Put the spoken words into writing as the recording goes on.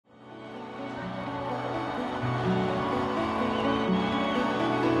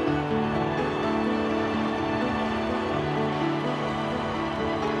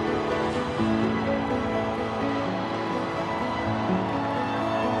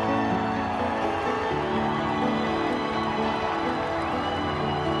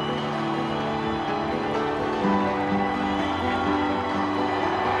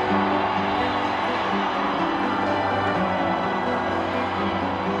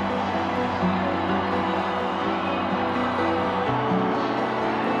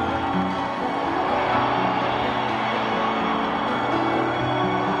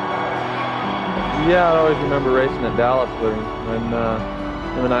Yeah, I always remember racing at Dallas with him, and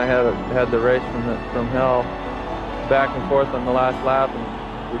then I had the race from hell, back and forth on the last lap,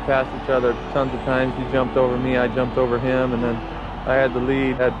 and we passed each other tons of times. He jumped over me, I jumped over him, and then I had the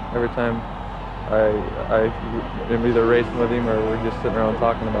lead every time I am either racing with him or we're just sitting around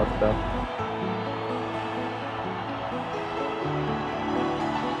talking about stuff.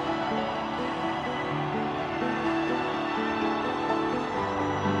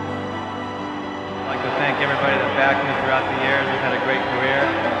 I'd like to thank everybody that backed me throughout the years. I've had a great career.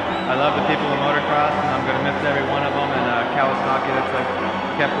 I love the people in motocross, and I'm going to miss every one of them. And Kawasaki that's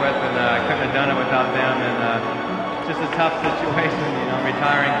kept with, and I couldn't have done it without them. And it's just a tough situation,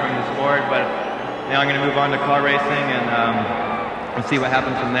 retiring from the sport. But now I'm going to move on to car racing and see what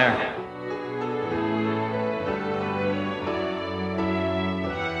happens from there.